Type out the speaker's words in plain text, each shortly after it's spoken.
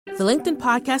The LinkedIn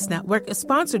Podcast Network is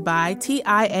sponsored by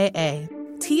TIAA.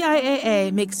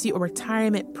 TIAA makes you a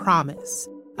retirement promise,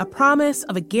 a promise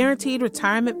of a guaranteed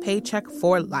retirement paycheck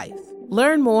for life.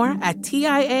 Learn more at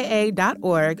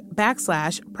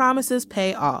TIAA.org/promises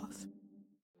pay off.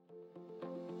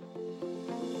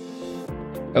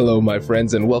 Hello, my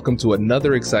friends, and welcome to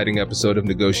another exciting episode of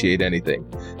Negotiate Anything.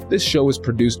 This show is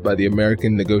produced by the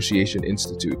American Negotiation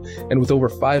Institute, and with over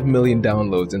 5 million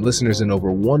downloads and listeners in over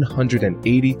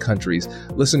 180 countries,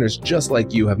 listeners just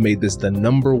like you have made this the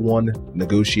 #1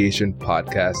 negotiation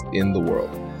podcast in the world.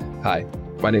 Hi,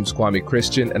 my name is Kwame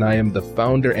Christian, and I am the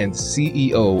founder and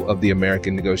CEO of the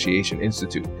American Negotiation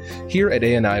Institute. Here at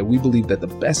ANI, we believe that the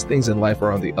best things in life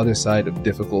are on the other side of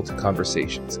difficult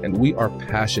conversations, and we are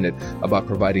passionate about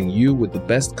providing you with the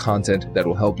best content that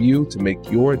will help you to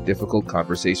make your difficult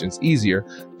conversations easier,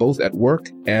 both at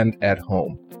work and at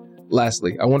home.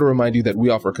 Lastly, I want to remind you that we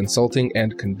offer consulting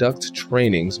and conduct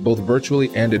trainings, both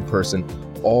virtually and in person,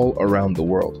 all around the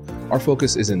world. Our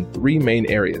focus is in 3 main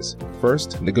areas.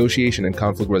 First, negotiation and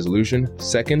conflict resolution.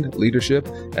 Second, leadership.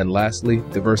 And lastly,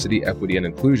 diversity, equity, and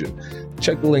inclusion.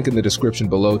 Check the link in the description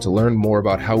below to learn more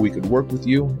about how we could work with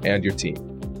you and your team.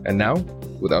 And now,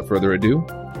 without further ado,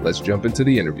 let's jump into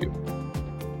the interview.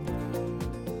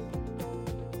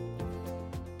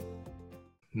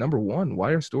 Number 1,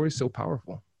 why are stories so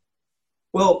powerful?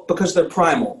 Well, because they're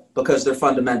primal, because they're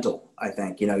fundamental, I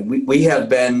think. We have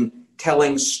been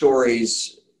telling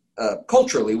stories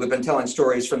culturally. We've been telling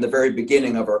stories from the very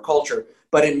beginning of our culture.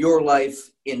 But in your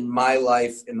life, in my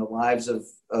life, in the lives of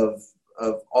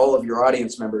all of your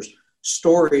audience members,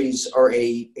 stories are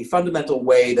a fundamental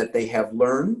way that they have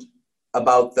learned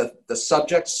about the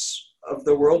subjects of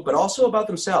the world, but also about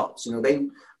themselves.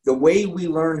 The way we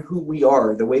learn who we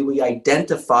are, the way we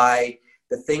identify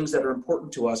the things that are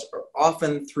important to us are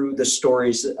often through the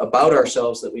stories about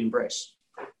ourselves that we embrace.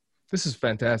 This is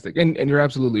fantastic. And you're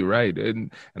absolutely right.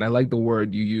 And I like the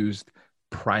word you used,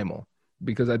 primal,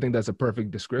 because I think that's a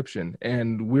perfect description.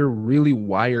 And we're really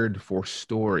wired for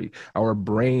story. Our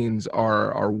brains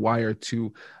are wired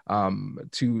to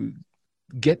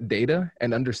get data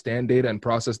and understand data and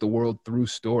process the world through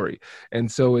story.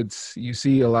 And so you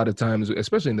see a lot of times,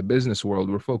 especially in the business world,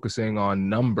 we're focusing on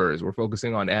numbers, we're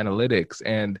focusing on analytics.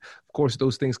 And of course,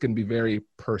 those things can be very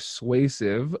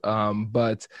persuasive,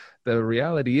 but the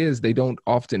reality is they don't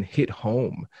often hit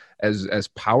home as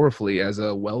powerfully as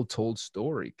a well-told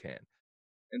story can.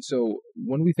 And so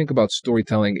when we think about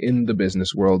storytelling in the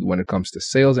business world, when it comes to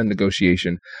sales and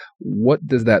negotiation, what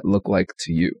does that look like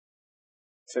to you?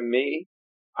 To me,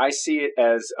 I see it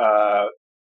as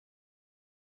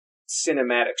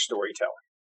cinematic storytelling.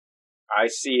 I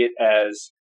see it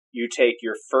as you take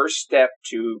your first step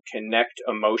to connect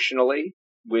emotionally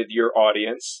with your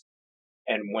audience,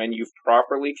 and when you've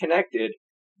properly connected,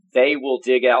 they will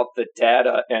dig out the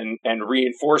data and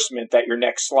reinforcement that your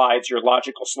next slides, your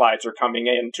logical slides, are coming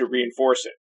in to reinforce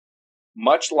it.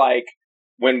 Much like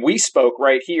when we spoke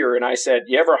right here and I said,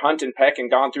 you ever hunt and peck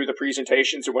and gone through the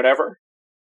presentations or whatever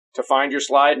to find your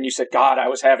slide, and you said, God, I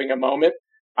was having a moment.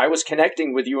 I was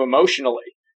connecting with you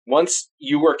emotionally. Once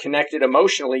you were connected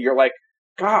emotionally, you're like,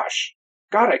 gosh,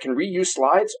 God, I can reuse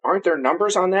slides. Aren't there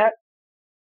numbers on that?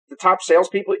 The top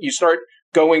salespeople, you start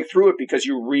going through it because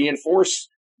you reinforce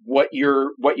what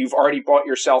you've already bought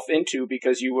yourself into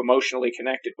because you emotionally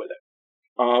connected with it.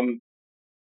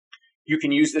 You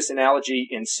can use this analogy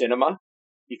in cinema.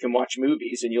 You can watch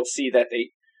movies and you'll see that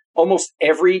almost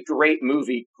every great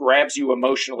movie grabs you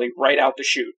emotionally right out the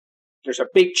chute. There's a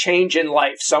big change in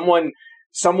life. Someone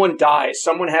dies.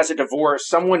 Someone has a divorce.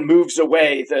 Someone moves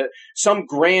away. Some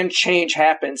grand change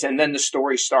happens, and then the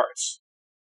story starts.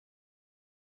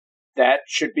 That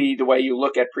should be the way you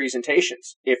look at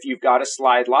presentations. If you've got a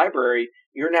slide library,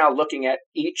 you're now looking at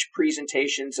each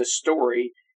presentation's a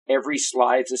story. Every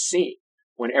slide's a scene.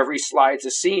 When every slide's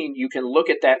a scene, you can look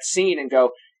at that scene and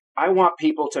go, I want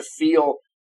people to feel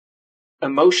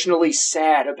emotionally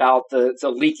sad about the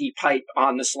leaky pipe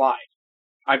on the slide.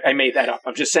 I made that up.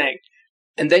 I'm just saying.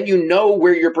 And then you know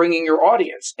where you're bringing your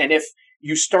audience. And if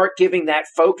you start giving that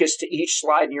focus to each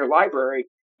slide in your library,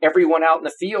 everyone out in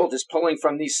the field is pulling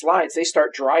from these slides. They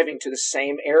start driving to the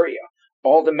same area.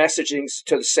 All the messaging's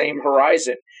to the same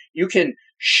horizon. You can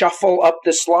shuffle up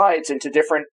the slides into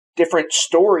different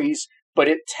stories, but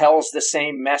it tells the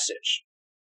same message.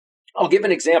 I'll give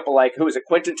an example like, who is it?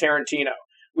 Quentin Tarantino.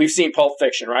 We've seen Pulp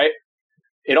Fiction, right?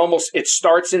 It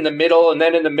starts in the middle, and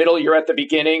then in the middle you're at the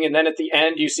beginning, and then at the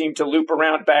end you seem to loop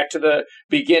around back to the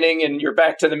beginning, and you're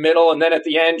back to the middle, and then at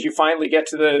the end you finally get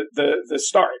to the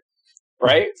start,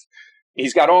 right?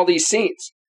 He's got all these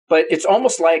scenes, but it's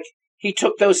almost like he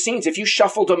took those scenes. If you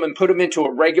shuffled them and put them into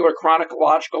a regular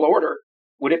chronological order,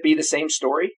 would it be the same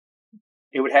story?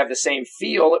 It would have the same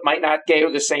feel. It might not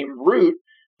go the same route,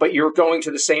 but you're going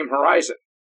to the same horizon.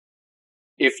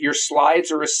 If your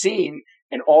slides are a scene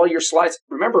and all your slides,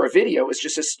 remember, a video is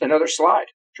just another slide.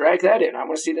 Drag that in. I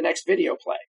want to see the next video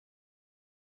play.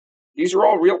 These are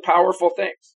all real powerful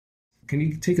things. Can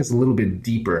you take us a little bit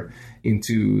deeper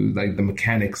into like the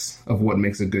mechanics of what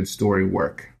makes a good story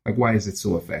work? Like, why is it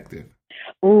so effective?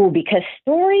 Because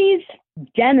stories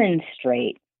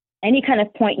demonstrate any kind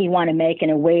of point you want to make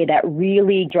in a way that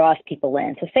really draws people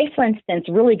in. So say, for instance,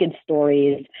 really good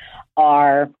stories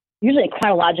are usually in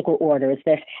chronological order. It's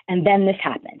this, and then this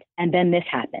happened, and then this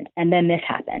happened, and then this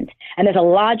happened. And there's a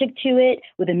logic to it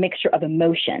with a mixture of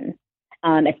emotion.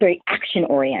 It's very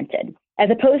action-oriented. As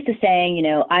opposed to saying, you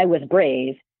know, I was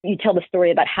brave. You tell the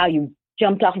story about how you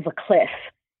jumped off of a cliff,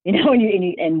 you know,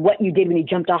 and what you did when you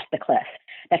jumped off the cliff.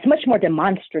 That's much more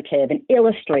demonstrative and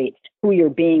illustrates who you're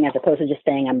being as opposed to just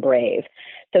saying I'm brave.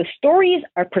 So stories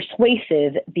are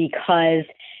persuasive because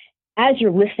as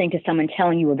you're listening to someone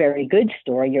telling you a very good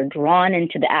story, you're drawn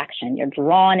into the action. You're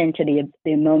drawn into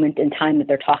the moment in time that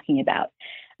they're talking about.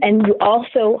 And you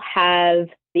also have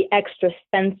the extra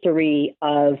sensory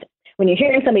of when you're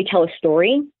hearing somebody tell a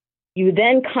story, you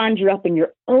then conjure up in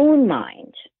your own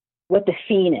mind what the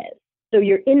scene is. So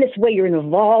you're in this way, you're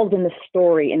involved in the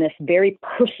story in this very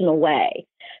personal way.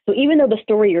 So even though the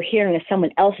story you're hearing is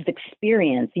someone else's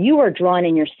experience, you are drawn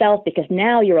in yourself because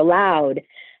now you're allowed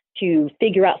to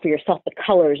figure out for yourself the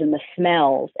colors and the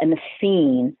smells and the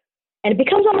scene. And it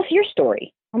becomes almost your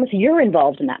story, almost you're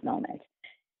involved in that moment.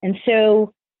 And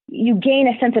so you gain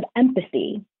a sense of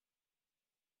empathy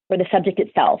for the subject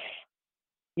itself.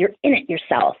 You're in it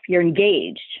yourself. You're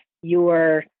engaged.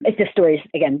 If the story is,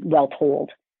 again, well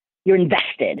told, you're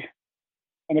invested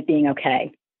in it being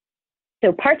okay.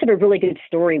 So parts of a really good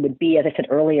story would be, as I said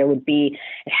earlier, it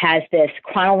has this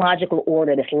chronological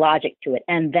order, this logic to it.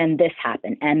 And then this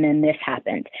happened. And then this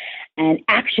happened. And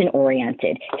action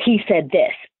oriented. He said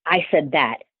this. I said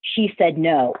that. She said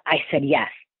no. I said yes.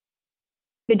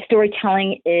 Good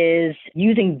storytelling is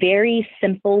using very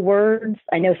simple words.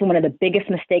 I know one of the biggest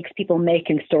mistakes people make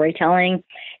in storytelling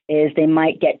is they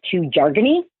might get too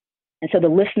jargony. And so the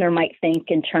listener might think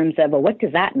in terms of, well, what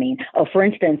does that mean? Oh, for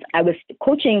instance, I was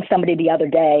coaching somebody the other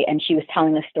day and she was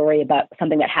telling a story about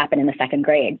something that happened in the second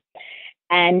grade.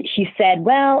 And she said,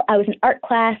 well, I was in art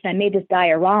class and I made this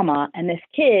diorama and this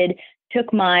kid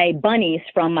took my bunnies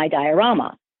from my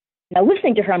diorama. Now,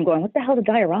 listening to her, I'm going, what the hell is a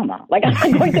diorama? Like,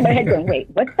 I'm going through my head going, wait,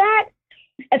 what's that?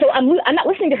 And so I'm not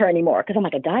listening to her anymore because I'm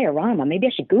like, a diorama? Maybe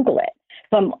I should Google it.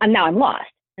 So I'm lost.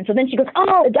 And so then she goes,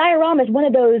 oh, a diorama is one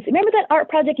of those. Remember that art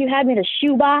project you had made a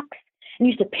shoebox? And you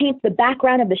used to paint the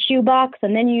background of the shoebox.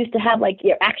 And then you used to have like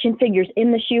your action figures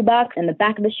in the shoebox and the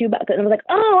back of the shoebox. And I was like,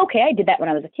 oh, okay, I did that when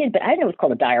I was a kid, but I didn't know it was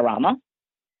called a diorama.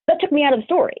 That took me out of the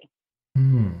story.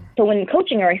 So when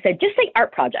coaching her, I said, just say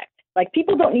art project. Like,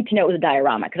 people don't need to know it was a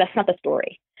diorama because that's not the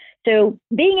story. So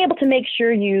being able to make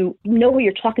sure you know who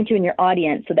you're talking to in your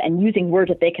audience and using words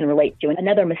that they can relate to. And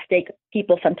another mistake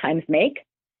people sometimes make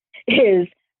is,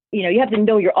 you have to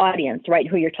know your audience, right,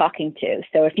 who you're talking to.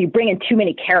 So if you bring in too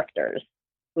many characters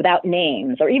without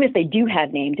names, or even if they do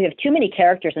have names, you have too many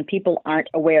characters and people aren't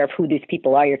aware of who these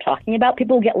people are you're talking about,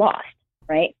 people will get lost,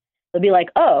 right? They'll be like,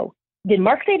 oh, did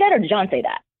Mark say that or did John say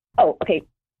that? Oh, okay,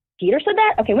 Peter said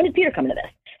that? Okay, when did Peter come into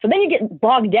this? So then you get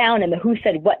bogged down in the who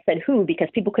said what said who because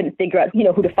people couldn't figure out,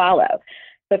 who to follow.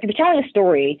 So if you're telling a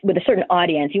story with a certain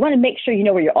audience, you want to make sure you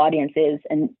know where your audience is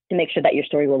and to make sure that your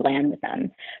story will land with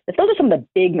them. But those are some of the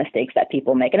big mistakes that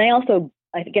people make. And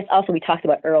I guess we talked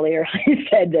about earlier, I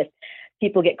said that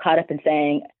people get caught up in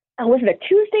saying, oh, was it a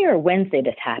Tuesday or a Wednesday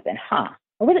this happened?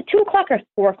 Or was it 2 o'clock or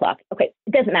 4 o'clock? Okay,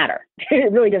 it doesn't matter.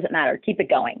 It really doesn't matter. Keep it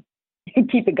going.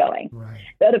 Keep it going. Right.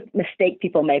 The other mistake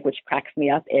people make, which cracks me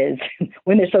up, is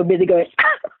when they're so busy going,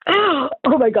 oh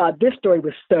my God, this story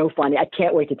was so funny. I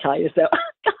can't wait to tell you. So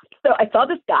I saw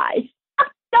this guy.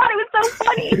 God, it was so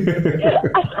funny.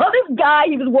 I saw this guy.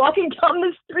 He was walking down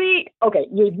the street. Okay,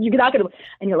 you're not going to,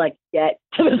 and you're like, get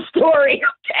to the story,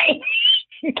 okay?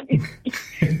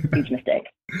 Huge mistake.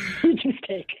 Huge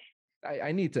mistake.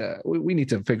 We need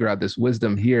to figure out this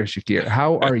wisdom here, Shakir.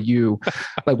 How are you,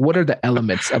 what are the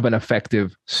elements of an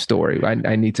effective story?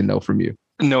 I need to know from you.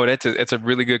 No, that's a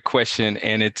really good question.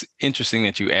 And it's interesting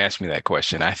that you asked me that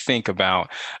question. I think about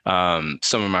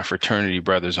some of my fraternity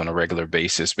brothers on a regular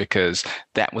basis because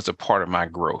that was a part of my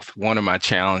growth. One of my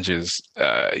challenges,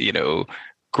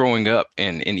 growing up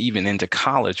and even into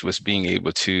college was being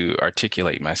able to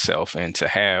articulate myself and to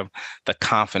have the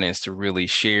confidence to really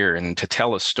share and to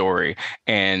tell a story.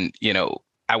 And,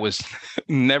 I was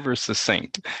never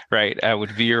succinct, right? I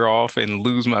would veer off and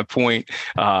lose my point,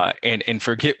 and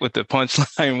forget what the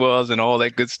punchline was and all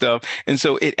that good stuff. And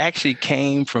so it actually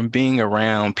came from being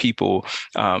around people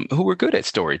who were good at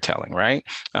storytelling, right?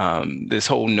 This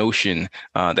whole notion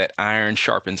that iron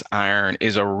sharpens iron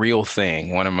is a real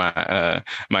thing. One of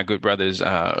my good brothers,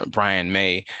 Brian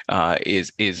May,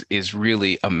 is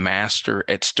really a master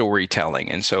at storytelling,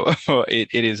 and so it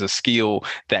is a skill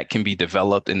that can be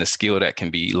developed and a skill that can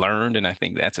be learned. And I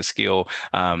think that's a skill,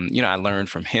 I learned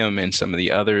from him and some of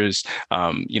the others,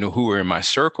 who were in my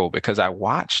circle, because I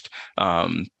watched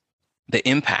the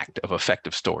impact of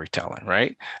effective storytelling,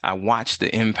 right? I watched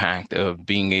the impact of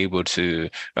being able to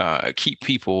keep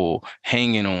people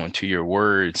hanging on to your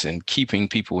words and keeping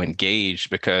people engaged,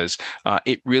 because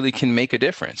it really can make a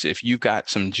difference. If you've got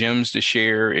some gems to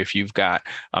share, if you've got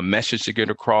a message to get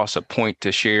across, a point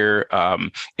to share,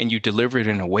 and you deliver it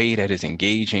in a way that is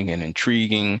engaging and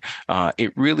intriguing,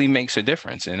 it really makes a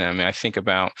difference. And I mean, I think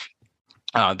about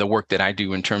the work that I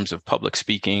do in terms of public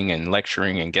speaking and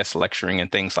lecturing and guest lecturing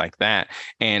and things like that.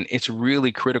 And it's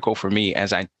really critical for me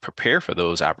as I prepare for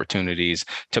those opportunities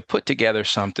to put together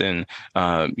something,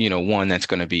 one that's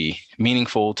going to be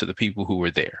meaningful to the people who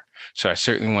were there. So I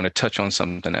certainly want to touch on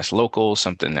something that's local,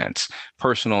 something that's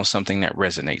personal, something that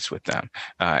resonates with them.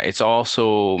 It's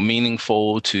also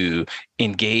meaningful to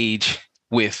engage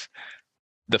with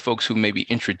the folks who maybe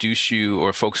introduce you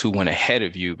or folks who went ahead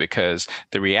of you, because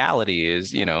the reality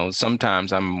is,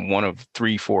 sometimes I'm one of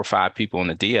 3, 4, 5 people in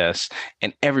the DS,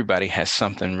 and everybody has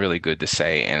something really good to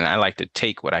say. And I like to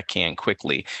take what I can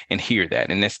quickly and hear that.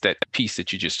 And that's that piece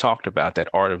that you just talked about, that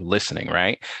art of listening,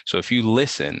 right? So if you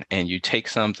listen and you take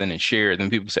something and share it, then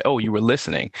people say, oh, you were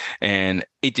listening. And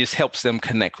it just helps them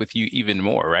connect with you even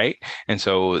more, right? And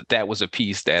so that was a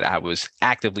piece that I was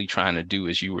actively trying to do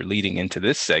as you were leading into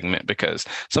this segment, because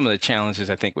some of the challenges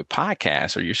I think with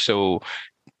podcasts are you're so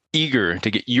eager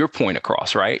to get your point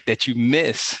across, right, that you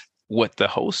miss what the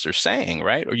hosts are saying,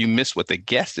 right? Or you miss what the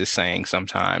guest is saying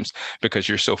sometimes because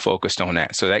you're so focused on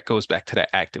that. So that goes back to that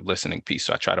active listening piece.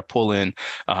 So I try to pull in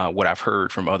what I've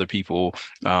heard from other people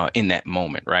in that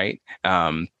moment, right?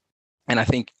 And I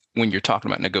think when you're talking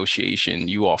about negotiation,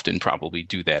 you often probably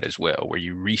do that as well, where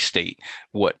you restate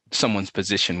what someone's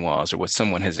position was or what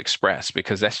someone has expressed,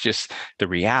 because that's just the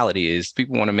reality is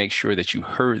people want to make sure that you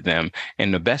heard them.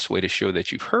 And the best way to show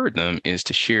that you've heard them is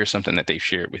to share something that they've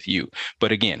shared with you.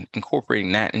 But again,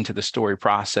 incorporating that into the story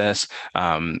process,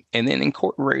 and then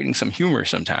incorporating some humor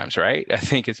sometimes, right? I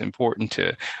think it's important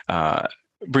to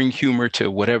bring humor to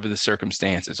whatever the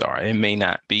circumstances are. It may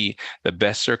not be the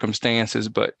best circumstances,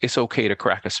 but it's okay to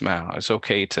crack a smile. It's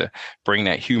okay to bring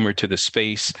that humor to the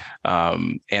space.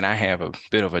 And I have a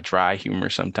bit of a dry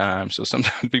humor sometimes. So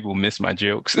sometimes people miss my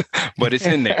jokes, but it's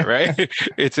in there, right?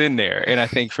 It's in there. And I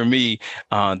think for me,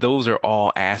 those are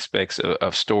all aspects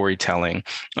of storytelling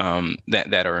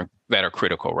that are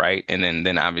critical, right? And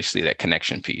then obviously that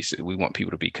connection piece. We want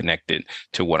people to be connected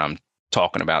to what I'm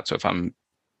talking about. So if I'm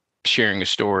sharing a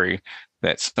story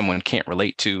that someone can't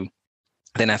relate to,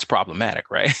 then that's problematic,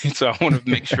 right? So I want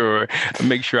to make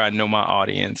sure I know my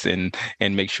audience and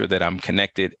make sure that I'm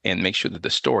connected and make sure that the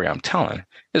story I'm telling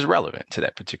is relevant to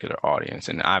that particular audience.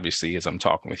 And obviously, as I'm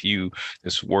talking with you,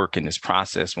 this work and this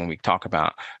process, when we talk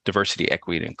about diversity,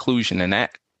 equity, and inclusion, and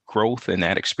that growth and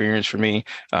that experience for me,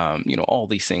 all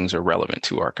these things are relevant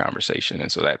to our conversation.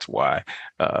 And so that's why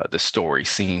the story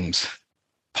seems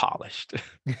polished.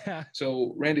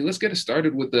 So Randy, let's get it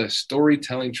started with the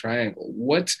storytelling triangle.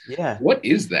 What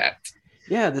is that?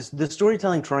 Yeah, the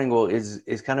storytelling triangle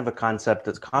is kind of a concept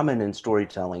that's common in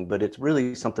storytelling, but it's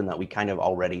really something that we kind of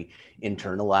already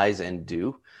internalize and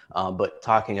do. But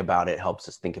talking about it helps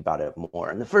us think about it more.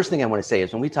 And the first thing I want to say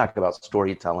is when we talk about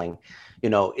storytelling,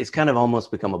 it's kind of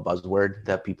almost become a buzzword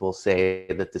that people say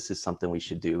that this is something we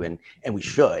should do, and we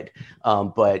should.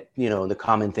 But the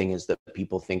common thing is that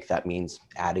people think that means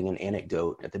adding an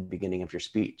anecdote at the beginning of your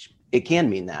speech. It can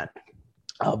mean that.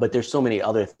 But there's so many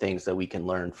other things that we can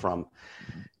learn from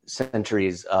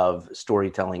centuries of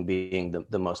storytelling being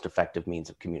the most effective means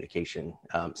of communication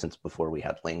since before we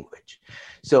had language.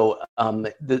 So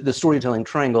the storytelling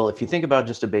triangle, if you think about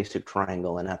just a basic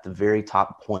triangle, and at the very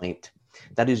top point,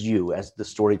 that is you as the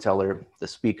storyteller, the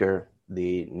speaker,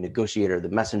 the negotiator, the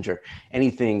messenger,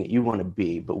 anything you want to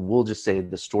be, but we'll just say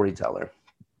the storyteller.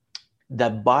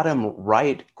 That bottom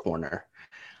right corner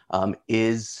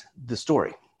is the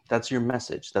story. That's your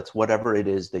message. That's whatever it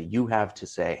is that you have to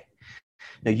say.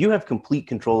 Now, you have complete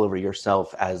control over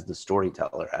yourself as the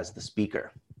storyteller, as the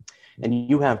speaker, and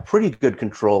you have pretty good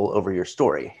control over your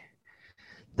story.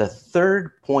 The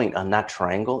third point on that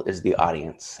triangle is the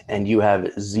audience, and you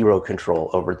have zero control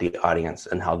over the audience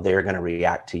and how they're going to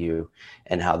react to you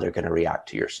and how they're going to react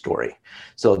to your story.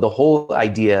 So the whole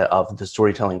idea of the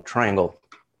storytelling triangle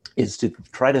is to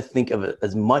try to think of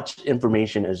as much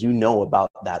information as you know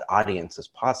about that audience as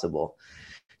possible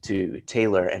to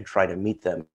tailor and try to meet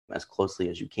them as closely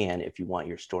as you can if you want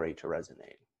your story to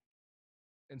resonate.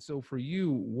 And so for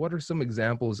you, what are some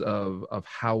examples of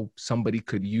how somebody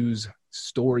could use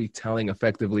storytelling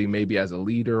effectively, maybe as a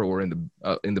leader or in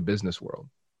the business world?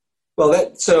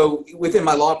 Well, so within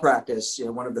my law practice,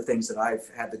 one of the things that I've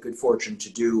had the good fortune to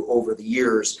do over the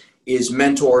years is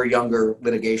mentor younger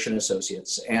litigation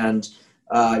associates. And,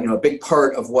 a big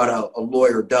part of what a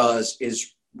lawyer does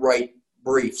is write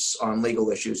briefs on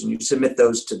legal issues, and you submit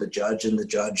those to the judge, and the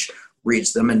judge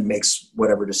reads them and makes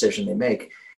whatever decision they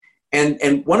make.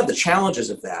 And one of the challenges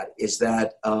of that is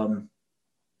that,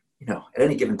 at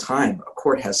any given time, a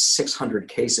court has 600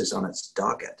 cases on its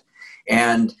docket.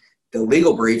 And the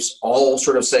legal briefs all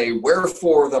sort of say,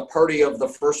 wherefore the party of the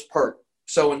first part,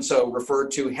 so-and-so,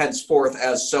 referred to henceforth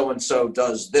as so-and-so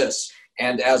does this.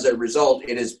 And as a result,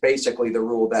 it is basically the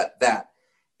rule that.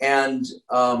 And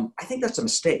I think that's a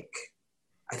mistake.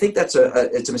 I think it's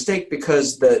a mistake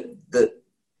because the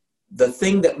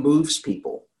thing that moves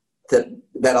people,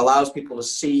 that allows people to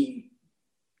see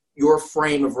your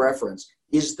frame of reference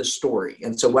is the story.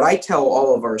 And so what I tell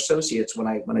all of our associates when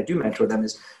I do mentor them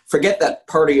is forget that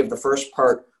party of the first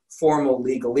part, formal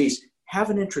legalese. Have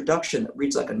an introduction that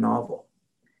reads like a novel.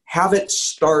 Have it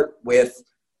start with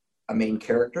a main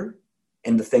character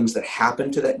and the things that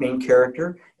happen to that main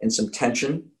character and some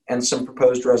tension and some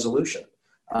proposed resolution.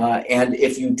 And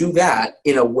if you do that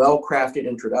in a well-crafted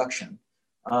introduction,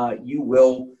 you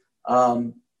will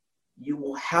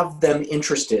have them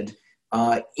interested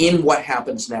in what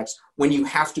happens next when you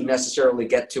have to necessarily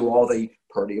get to all the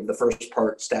party of the first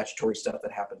part statutory stuff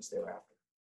that happens thereafter.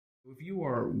 If you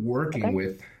are working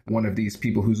with one of these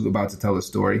people who's about to tell a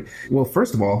story, well,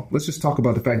 first of all, let's just talk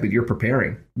about the fact that you're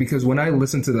preparing. Because when I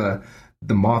listen to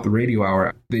the Moth Radio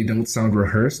Hour, they don't sound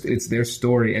rehearsed. It's their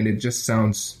story, and it just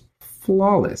sounds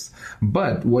flawless.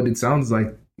 But what it sounds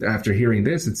like after hearing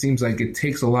this, it seems like it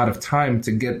takes a lot of time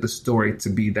to get the story to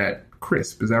be that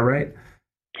crisp. Is that right?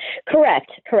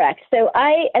 Correct. So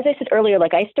as I said earlier,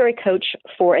 I story coach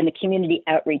in the community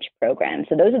outreach program.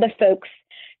 So those are the folks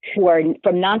who are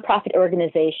from nonprofit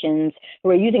organizations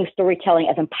who are using storytelling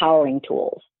as empowering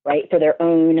tools, right, for their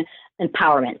own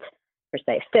empowerment, per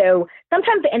se. So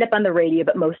sometimes they end up on the radio,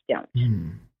 but most don't.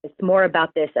 It's more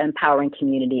about this empowering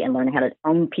community and learning how to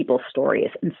own people's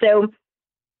stories. And so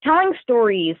telling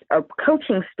stories or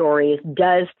coaching stories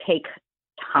does take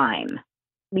time.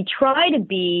 We try to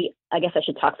be, I guess I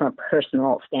should talk from a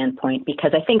personal standpoint,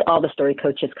 because I think all the story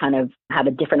coaches kind of have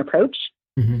a different approach.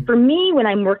 Mm-hmm. For me, when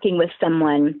I'm working with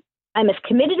someone, I'm as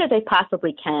committed as I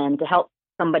possibly can to help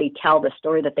somebody tell the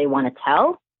story that they want to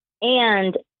tell,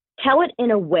 and tell it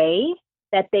in a way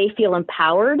that they feel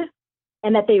empowered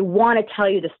and that they want to tell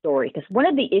you the story. Because one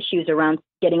of the issues around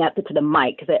getting up to the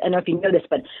mic, because I don't know if you know this,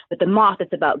 but with the Moth,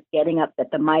 it's about getting up at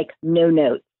the mic, no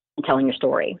notes, and telling your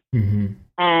story. Mm-hmm.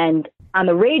 And on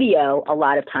the radio, a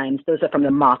lot of times, those are from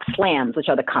the Moth Slams, which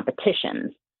are the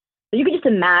competitions. So you can just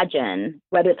imagine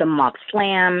whether it's a Moth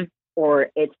Slam or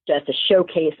it's just a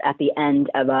showcase at the end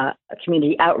of a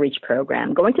community outreach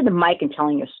program, going to the mic and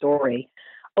telling your story,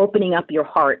 opening up your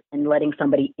heart and letting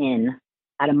somebody in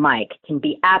at a mic can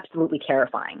be absolutely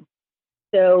terrifying.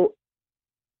 So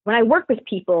when I work with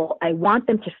people, I want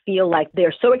them to feel like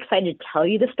they're so excited to tell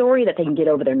you the story that they can get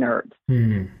over their nerves,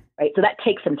 right? So that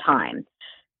takes some time.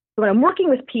 So when I'm working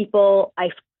with people, I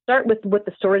start with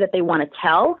the story that they want to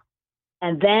tell,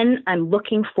 and then I'm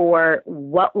looking for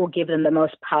what will give them the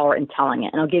most power in telling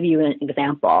it. And I'll give you an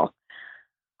example.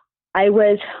 I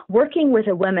was working with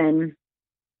a woman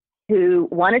who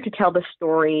wanted to tell the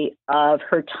story of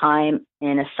her time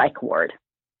in a psych ward.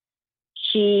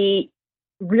 She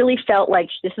really felt like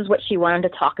this is what she wanted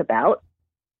to talk about.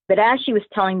 But as she was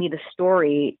telling me the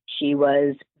story, she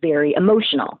was very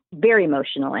emotional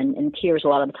and in tears a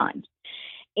lot of the time.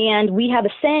 And we have a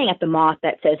saying at the Moth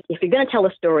that says, if you're going to tell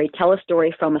a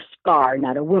story from a scar,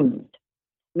 not a wound.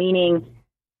 Meaning,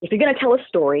 if you're going to tell a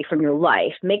story from your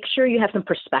life, make sure you have some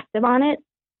perspective on it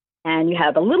and you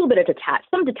have a little bit of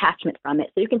some detachment from it,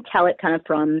 so you can tell it kind of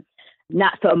from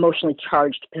not so emotionally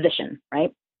charged position,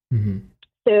 right? Mm-hmm.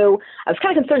 So I was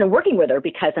kind of concerned in working with her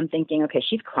because I'm thinking, okay,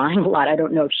 she's crying a lot. I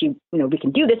don't know if we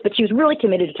can do this, but she was really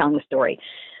committed to telling the story.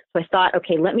 So I thought,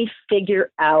 okay, let me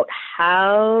figure out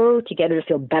how to get her to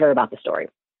feel better about the story.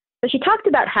 So she talked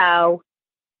about how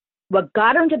what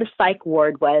got her into the psych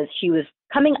ward was she was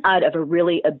coming out of a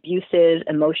really abusive,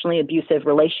 emotionally abusive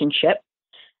relationship.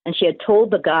 And she had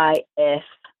told the guy if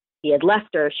he had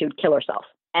left her, she would kill herself.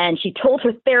 And she told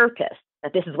her therapist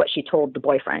that this is what she told the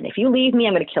boyfriend. If you leave me,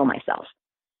 I'm going to kill myself.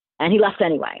 And he left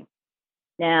anyway.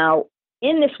 Now,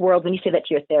 in this world, when you say that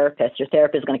to your therapist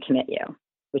is going to commit you,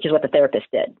 which is what the therapist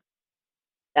did.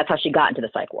 That's how she got into the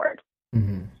psych ward.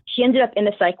 Mm-hmm. She ended up in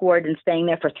the psych ward and staying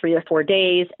there for 3 or 4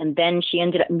 days. And then she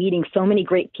ended up meeting so many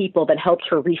great people that helped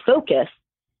her refocus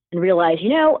and realize,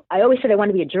 I always said I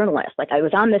wanted to be a journalist. Like I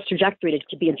was on this trajectory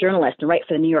to be a journalist and write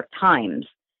for the New York Times.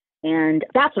 And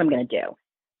that's what I'm going to do.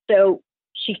 So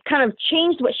she kind of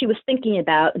changed what she was thinking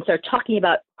about and started talking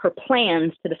about her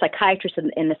plans to the psychiatrist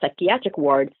in the psychiatric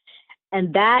ward.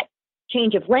 And that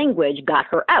change of language got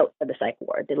her out of the psych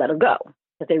ward. They let her go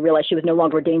because they realized she was no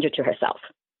longer a danger to herself.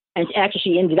 And actually,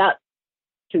 she ended up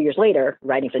 2 years later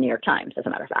writing for the New York Times, as a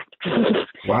matter of fact.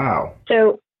 Wow.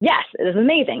 So, yes, it was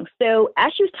amazing. So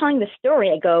as she was telling this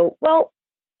story, I go, well,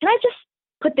 can I just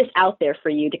put this out there for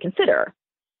you to consider?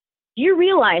 Do you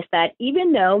realize that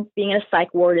even though being in a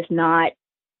psych ward is not,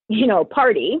 a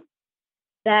party,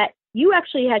 that you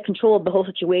actually had control of the whole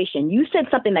situation? You said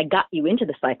something that got you into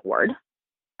the psych ward.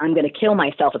 I'm going to kill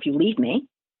myself if you leave me.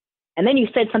 And then you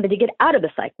said something to get out of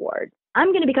the psych ward.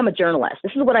 I'm going to become a journalist.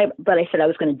 This is what I said I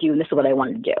was going to do, and this is what I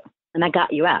wanted to do. And that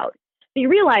got you out. So you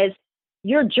realize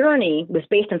your journey was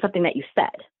based on something that you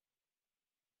said.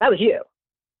 That was you.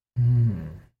 Mm.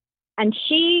 And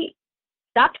she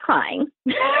stopped crying,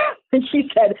 and she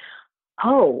said,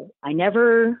 oh, I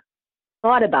never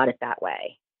thought about it that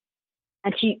way.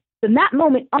 And from that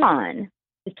moment on,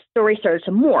 the story started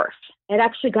to morph. It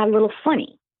actually got a little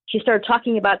funny. She started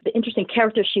talking about the interesting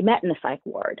characters she met in the psych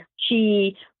ward.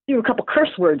 She threw a couple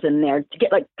curse words in there to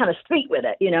get kind of street with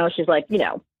it. She's like,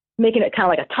 making it kind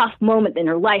of like a tough moment in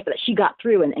her life that she got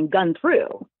through and gunned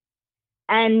through.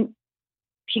 And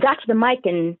she got to the mic,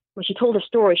 and when she told her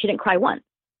story, she didn't cry once.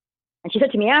 And she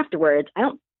said to me afterwards, I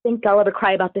don't think I'll ever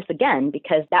cry about this again,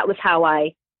 because that was how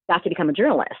I got to become a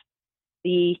journalist.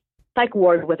 The psych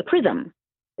ward was a prism.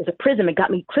 It was a prism. It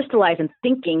got me crystallized and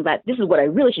thinking that this is what I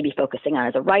really should be focusing on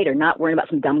as a writer, not worrying about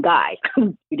some dumb guy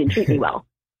who didn't treat me well.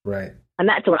 Right. And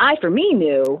that's when I, for me,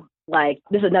 knew, this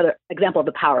is another example of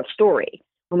the power of story.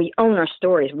 When we own our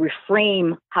stories,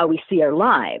 reframe how we see our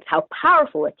lives, how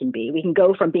powerful it can be. We can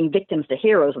go from being victims to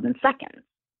heroes within seconds,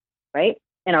 right?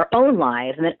 In our own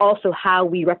lives, and then also how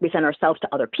we represent ourselves to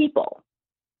other people.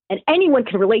 And anyone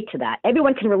can relate to that.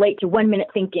 Everyone can relate to 1 minute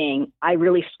thinking, I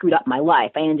really screwed up my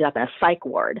life. I ended up in a psych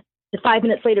ward. To 5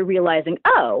 minutes later realizing,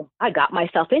 oh, I got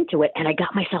myself into it and I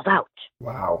got myself out.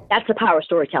 Wow. That's the power of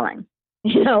storytelling.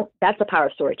 That's the power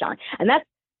of storytelling. And that's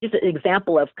just an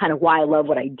example of kind of why I love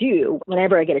what I do.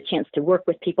 Whenever I get a chance to work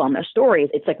with people on their stories,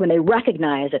 it's like when they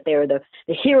recognize that they're the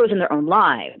heroes in their own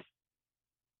lives,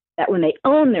 that when they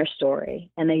own their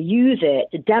story and they use it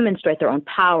to demonstrate their own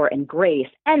power and grace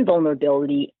and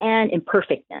vulnerability and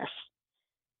imperfectness,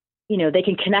 they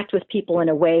can connect with people in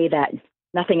a way that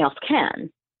nothing else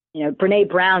can. Brené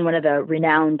Brown, one of the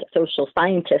renowned social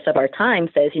scientists of our time,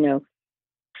 says,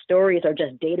 stories are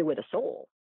just data with a soul.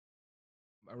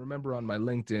 I remember on my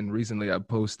LinkedIn recently, I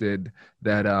posted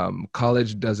that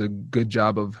college does a good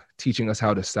job of teaching us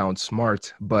how to sound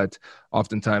smart, but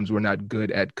oftentimes we're not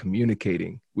good at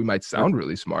communicating. We might sound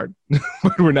really smart,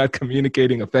 but we're not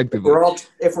communicating effectively.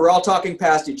 If we're all talking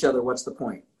past each other, what's the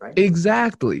point, right?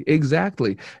 Exactly.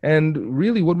 And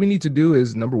really what we need to do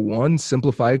is, number one,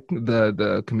 simplify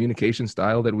the communication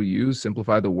style that we use,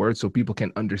 simplify the words so people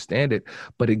can understand it.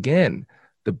 But again,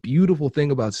 the beautiful thing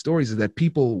about stories is that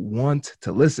people want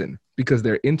to listen because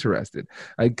they're interested.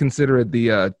 I consider it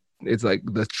it's like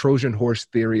the Trojan horse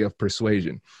theory of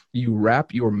persuasion. You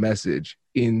wrap your message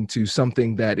into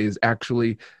something that is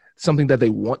actually something that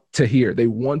they want to hear. They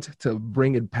want to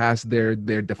bring it past their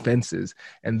defenses.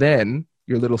 And then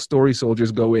your little story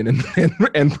soldiers go in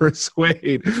and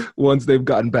persuade once they've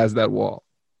gotten past that wall.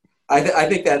 I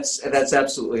think that's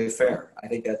absolutely fair. I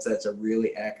think that's a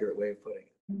really accurate way of putting it.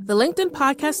 The LinkedIn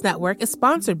Podcast Network is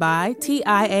sponsored by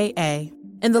TIAA.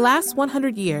 In the last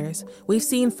 100 years, we've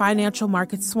seen financial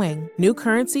markets swing, new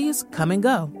currencies come and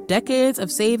go, decades of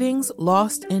savings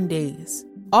lost in days,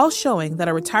 all showing that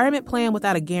a retirement plan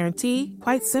without a guarantee,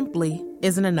 quite simply,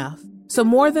 isn't enough. So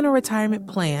more than a retirement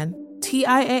plan,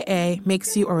 TIAA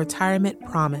makes you a retirement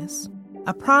promise.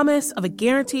 A promise of a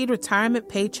guaranteed retirement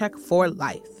paycheck for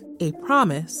life. A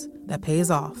promise that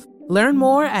pays off. Learn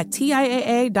more at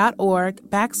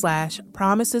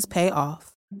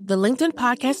TIAA.org/promisespayoff. The LinkedIn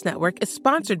Podcast Network is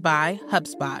sponsored by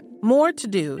HubSpot. More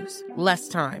to-dos, less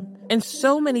time, and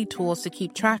so many tools to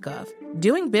keep track of.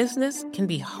 Doing business can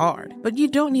be hard, but you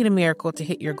don't need a miracle to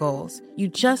hit your goals. You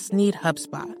just need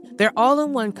HubSpot. Their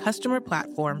all-in-one customer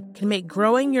platform can make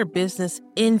growing your business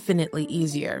infinitely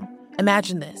easier.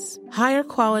 Imagine this: higher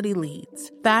quality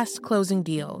leads, fast closing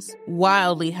deals,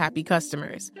 wildly happy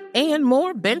customers, and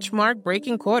more benchmark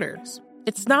breaking quarters.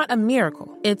 It's not a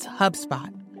miracle, it's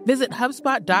HubSpot. Visit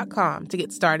HubSpot.com to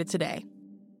get started today.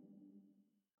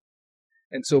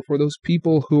 And so for those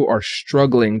people who are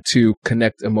struggling to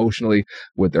connect emotionally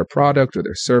with their product or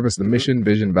their service, the mission,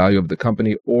 vision, value of the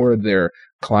company, or their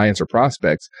clients or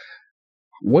prospects,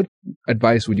 what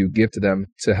advice would you give to them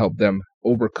to help them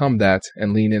overcome that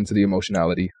and lean into the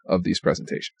emotionality of these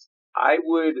presentations? I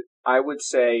would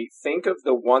say, think of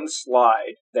the one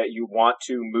slide that you want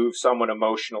to move someone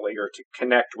emotionally or to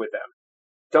connect with them.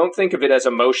 Don't think of it as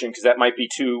emotion, because that might be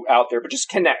too out there, but just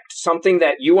connect. Something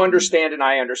that you understand and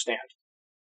I understand.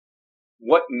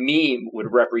 What meme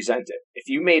would represent it? If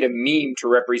you made a meme to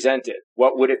represent it,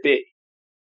 what would it be?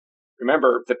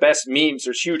 Remember, the best memes,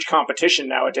 there's huge competition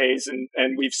nowadays,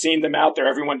 and we've seen them out there.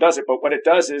 Everyone does it. But what it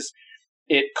does is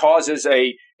it causes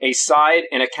a side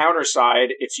and a counter side.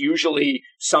 It's usually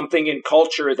something in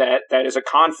culture that is a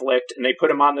conflict, and they put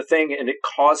them on the thing, and it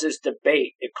causes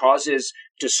debate. It causes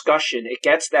discussion. It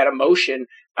gets that emotion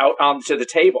out onto the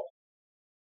table.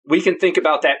 We can think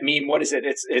about that meme. What is it?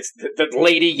 It's the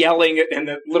lady yelling and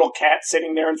the little cat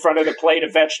sitting there in front of the plate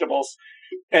of vegetables.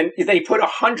 And they put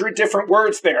 100 different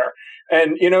words there.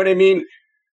 And you know what I mean?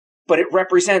 But it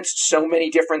represents so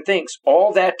many different things.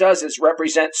 All that does is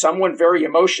represent someone very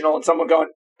emotional and someone going,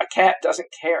 a cat doesn't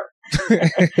care.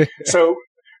 So,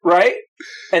 right?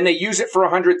 And they use it for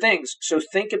 100 things. So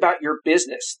think about your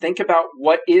business. Think about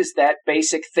what is that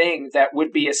basic thing that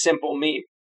would be a simple meme.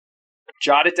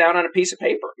 Jot it down on a piece of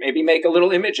paper. Maybe make a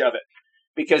little image of it,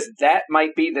 because that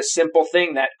might be the simple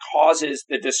thing that causes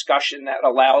the discussion that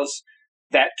allows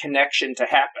that connection to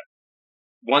happen.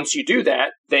 Once you do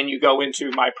that, then you go into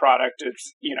my product.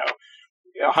 It's,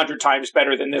 100 times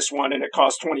better than this one, and it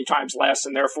costs 20 times less,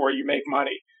 and therefore you make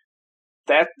money.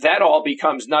 That all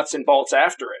becomes nuts and bolts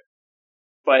after it.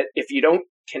 But if you don't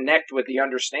connect with the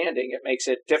understanding, it makes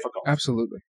it difficult.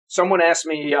 Absolutely. Someone asked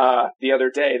me the other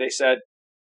day, they said,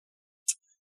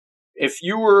 if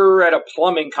you were at a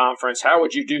plumbing conference, how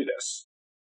would you do this?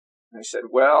 And I said,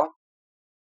 well,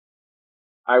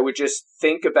 I would just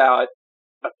think about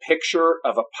a picture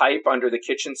of a pipe under the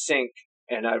kitchen sink,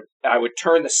 and I would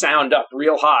turn the sound up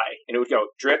real high, and it would go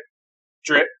drip,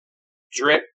 drip,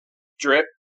 drip, drip,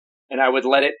 and I would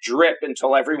let it drip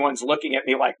until everyone's looking at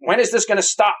me like, when is this going to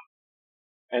stop?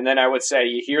 And then I would say,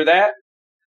 you hear that?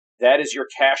 That is your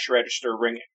cash register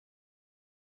ringing.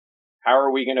 How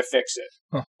are we going to fix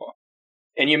it?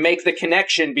 And you make the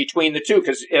connection between the two,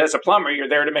 because as a plumber, you're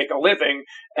there to make a living.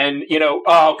 And,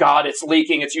 oh, God, it's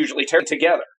leaking. It's usually tearing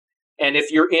together. And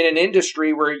if you're in an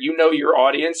industry where you know your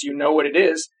audience, you know what it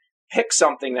is, pick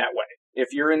something that way.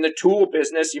 If you're in the tool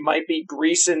business, you might be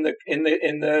grease in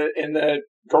the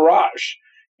garage.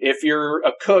 If you're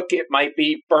a cook, it might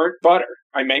be burnt butter.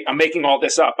 I'm making all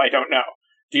this up. I don't know.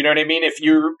 Do you know what I mean? If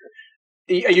you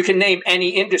can name any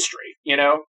industry,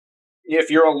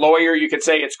 If you're a lawyer, you could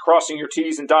say it's crossing your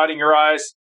T's and dotting your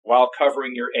I's while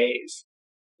covering your A's.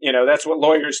 That's what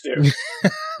lawyers do.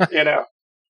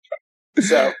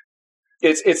 So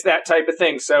it's that type of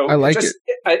thing. So I like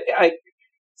it.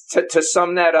 To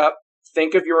sum that up,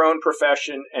 think of your own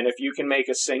profession, and if you can make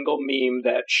a single meme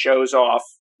that shows off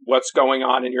what's going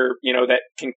on in your, that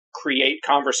can create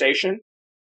conversation,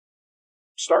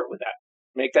 start with that.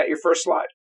 Make that your first slide.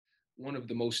 One of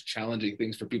the most challenging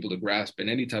things for people to grasp in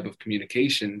any type of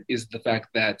communication is the fact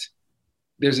that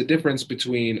there's a difference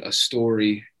between a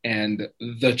story and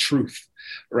the truth,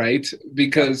 right?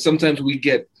 Because sometimes we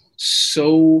get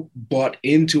so bought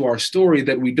into our story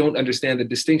that we don't understand the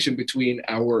distinction between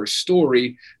our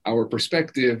story, our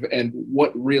perspective, and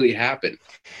what really happened.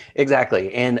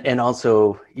 Exactly. And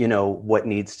also, what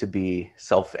needs to be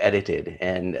self-edited,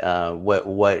 and what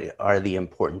are the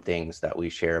important things that we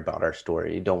share about our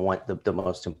story. You don't want the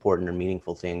most important or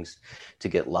meaningful things to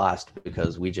get lost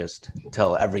because we just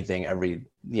tell everything,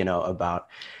 about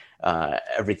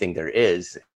everything there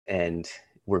is. And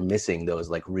we're missing those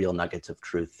real nuggets of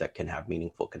truth that can have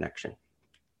meaningful connection.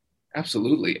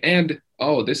 Absolutely. And,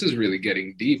 this is really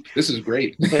getting deep. This is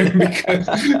great.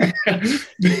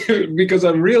 because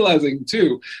I'm realizing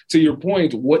too, to your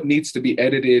point, what needs to be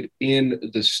edited in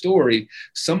the story.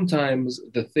 Sometimes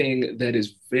the thing that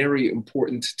is very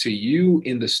important to you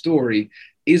in the story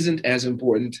isn't as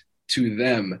important to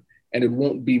them and it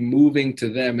won't be moving to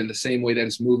them in the same way that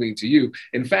it's moving to you.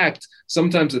 In fact,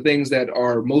 sometimes the things that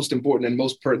are most important and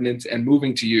most pertinent and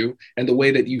moving to you, and the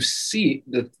way that you see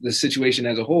the situation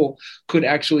as a whole, could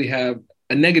actually have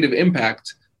a negative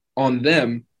impact on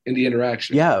them in the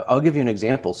interaction. Yeah, I'll give you an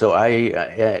example. So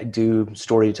I do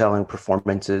storytelling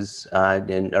performances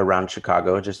around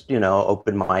Chicago, just,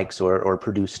 open mics or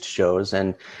produced shows.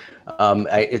 And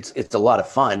it's a lot of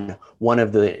fun. One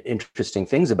of the interesting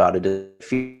things about it is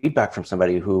feedback from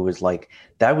somebody who was like,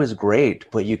 that was great,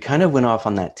 but you kind of went off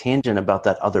on that tangent about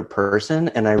that other person,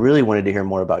 and I really wanted to hear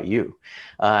more about you.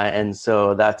 And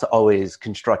so that's always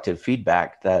constructive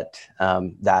feedback that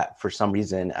for some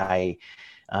reason I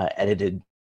edited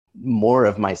more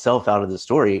of myself out of the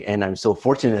story. And I'm so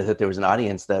fortunate that there was an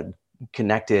audience that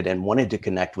connected and wanted to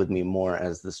connect with me more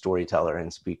as the storyteller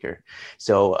and speaker.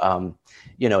 So,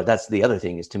 that's the other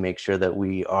thing, is to make sure that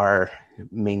we are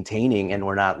maintaining and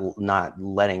we're not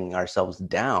letting ourselves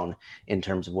down in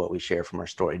terms of what we share from our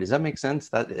story. Does that make sense?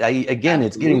 Again,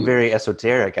 it's getting very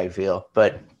esoteric, I feel,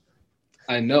 but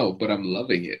I know, but I'm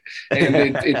loving it.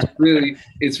 And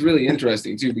it's really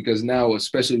interesting too, because now,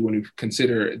 especially when we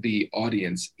consider the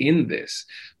audience in this,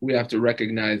 we have to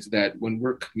recognize that when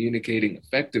we're communicating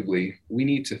effectively, we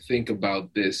need to think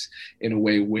about this in a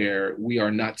way where we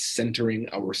are not centering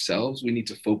ourselves. We need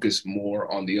to focus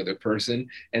more on the other person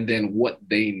and then what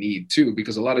they need too,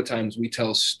 because a lot of times we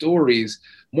tell stories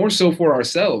more so for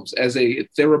ourselves as a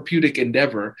therapeutic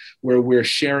endeavor where we're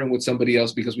sharing with somebody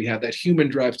else because we have that human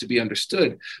drive to be understood.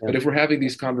 Yeah. But if we're having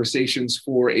these conversations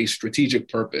for a strategic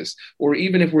purpose, or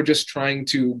even if we're just trying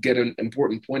to get an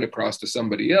important point across to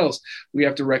somebody else, we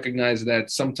have to recognize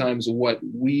that sometimes what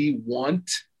we want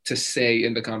to say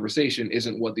in the conversation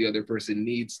isn't what the other person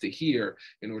needs to hear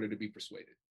in order to be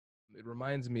persuaded. It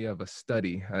reminds me of a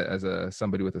study. As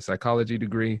somebody with a psychology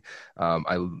degree,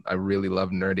 I really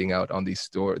love nerding out on these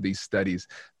studies.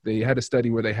 They had a study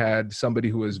where they had somebody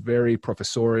who was very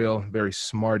professorial, very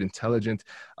smart, intelligent,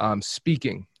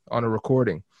 speaking on a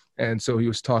recording. And so he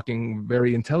was talking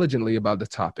very intelligently about the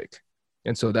topic.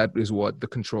 And so that is what the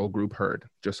control group heard,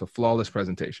 just a flawless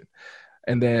presentation.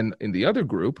 And then in the other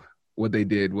group, what they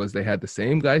did was they had the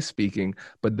same guy speaking,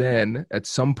 but then at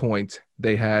some point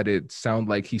they had it sound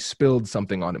like he spilled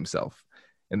something on himself.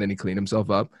 And then he cleaned himself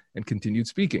up and continued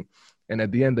speaking. And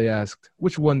at the end they asked,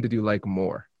 which one did you like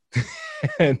more?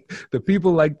 And the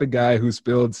people liked the guy who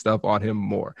spilled stuff on him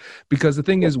more. Because the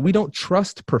thing is, we don't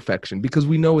trust perfection because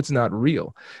we know it's not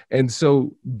real. And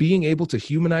so being able to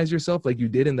humanize yourself like you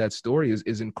did in that story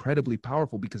is incredibly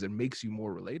powerful because it makes you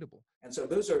more relatable. And so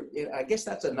those are, I guess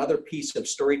that's another piece of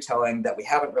storytelling that we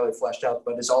haven't really fleshed out,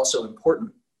 but is also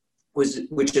important,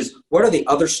 which is what are the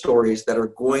other stories that are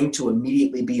going to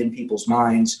immediately be in people's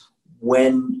minds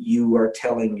when you are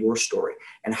telling your story?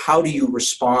 And how do you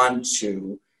respond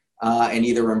to and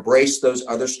either embrace those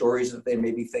other stories that they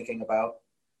may be thinking about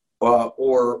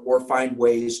or find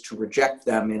ways to reject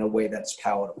them in a way that's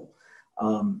palatable?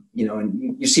 And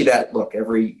you see that, look,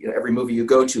 every movie you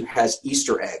go to has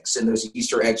Easter eggs, and those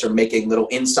Easter eggs are making little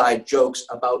inside jokes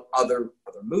about other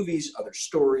movies, other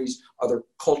stories, other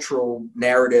cultural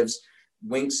narratives,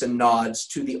 winks and nods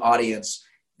to the audience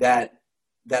that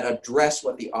address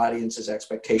what the audience's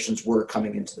expectations were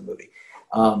coming into the movie.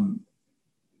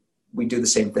 We do the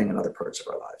same thing in other parts of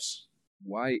our lives.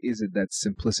 Why is it that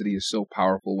simplicity is so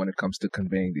powerful when it comes to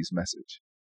conveying these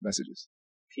messages?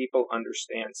 People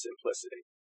understand simplicity.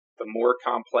 The more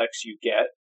complex you get,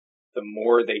 the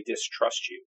more they distrust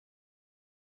you.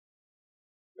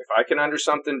 If I can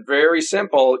understand something very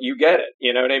simple, you get it.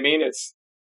 You know what I mean?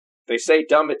 They say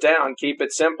dumb it down, keep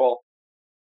it simple.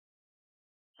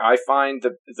 I find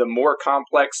the more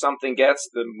complex something gets,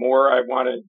 the more I want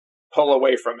to pull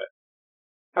away from it.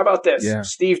 How about this? Yeah.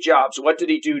 Steve Jobs, what did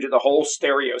he do to the whole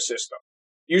stereo system?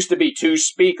 Used to be 2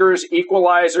 speakers,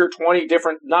 equalizer, 20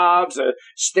 different knobs, a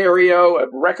stereo, a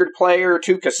record player,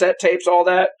 2 cassette tapes, all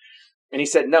that. And he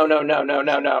said, no.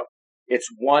 It's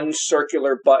one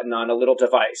circular button on a little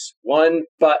device. One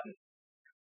button.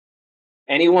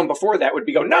 Anyone before that would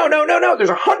be going, no. There's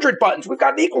 100 buttons. We've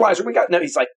got an equalizer. No.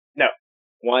 He's like, no,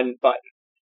 one button.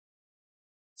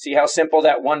 See how simple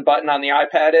that one button on the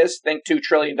iPad is? Think $2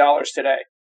 trillion today.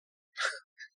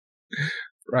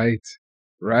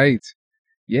 Right.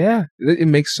 Yeah, it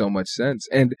makes so much sense.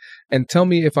 And tell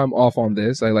me if I'm off on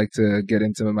this. I like to get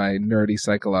into my nerdy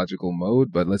psychological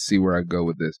mode, but let's see where I go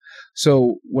with this.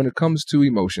 So when it comes to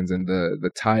emotions and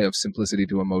the tie of simplicity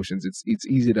to emotions, it's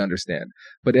easy to understand.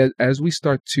 But as we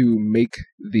start to make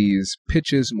these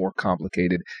pitches more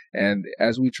complicated, and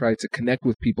as we try to connect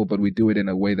with people, but we do it in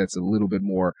a way that's a little bit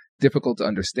more difficult to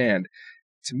understand,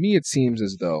 to me it seems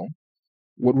as though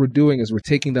what we're doing is we're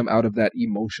taking them out of that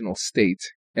emotional state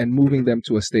and moving them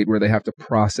to a state where they have to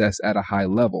process at a high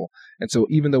level. And so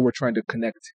even though we're trying to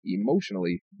connect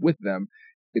emotionally with them,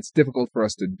 it's difficult for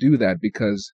us to do that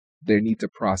because they need to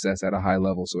process at a high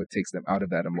level. So it takes them out of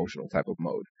that emotional type of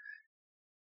mode.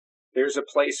 There's a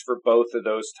place for both of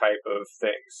those type of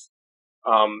things.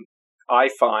 I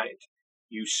find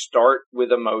you start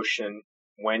with emotion.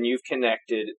 When you've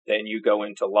connected, then you go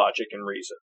into logic and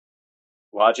reason.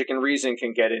 Logic and reason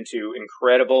can get into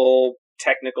incredible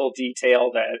technical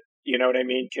detail that, you know what I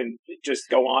mean, can just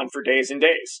go on for days and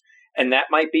days. And that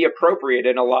might be appropriate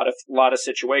in a lot of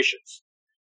situations.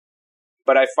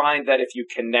 But I find that if you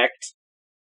connect,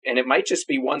 and it might just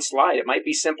be one slide, it might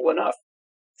be simple enough.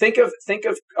 Think of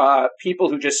people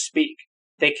who just speak.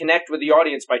 They connect with the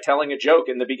audience by telling a joke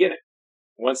in the beginning.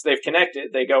 Once they've connected,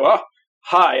 they go, "Oh,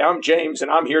 hi, I'm James,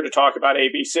 and I'm here to talk about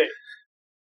ABC."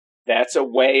 That's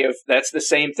the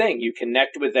same thing. You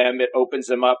connect with them, it opens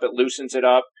them up, it loosens it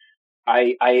up.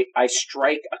 I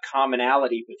strike a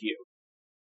commonality with you.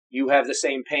 You have the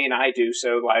same pain I do,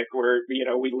 so like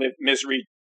we live, misery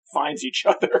finds each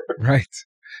other.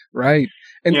 Right.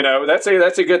 And that's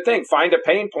a good thing. Find a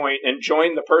pain point and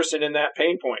join the person in that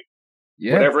pain point.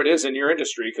 Yeah. Whatever it is in your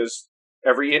industry, because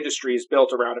every industry is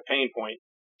built around a pain point.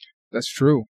 That's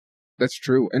true.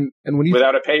 And when you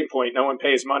without a pain point, no one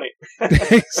pays money.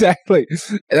 Exactly.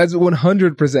 That's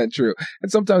 100% true.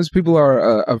 And sometimes people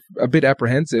are a bit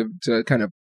apprehensive to kind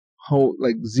of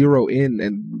zero in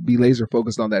and be laser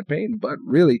focused on that pain. But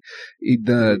really,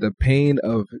 the pain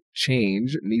of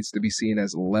change needs to be seen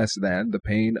as less than the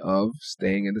pain of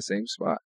staying in the same spot.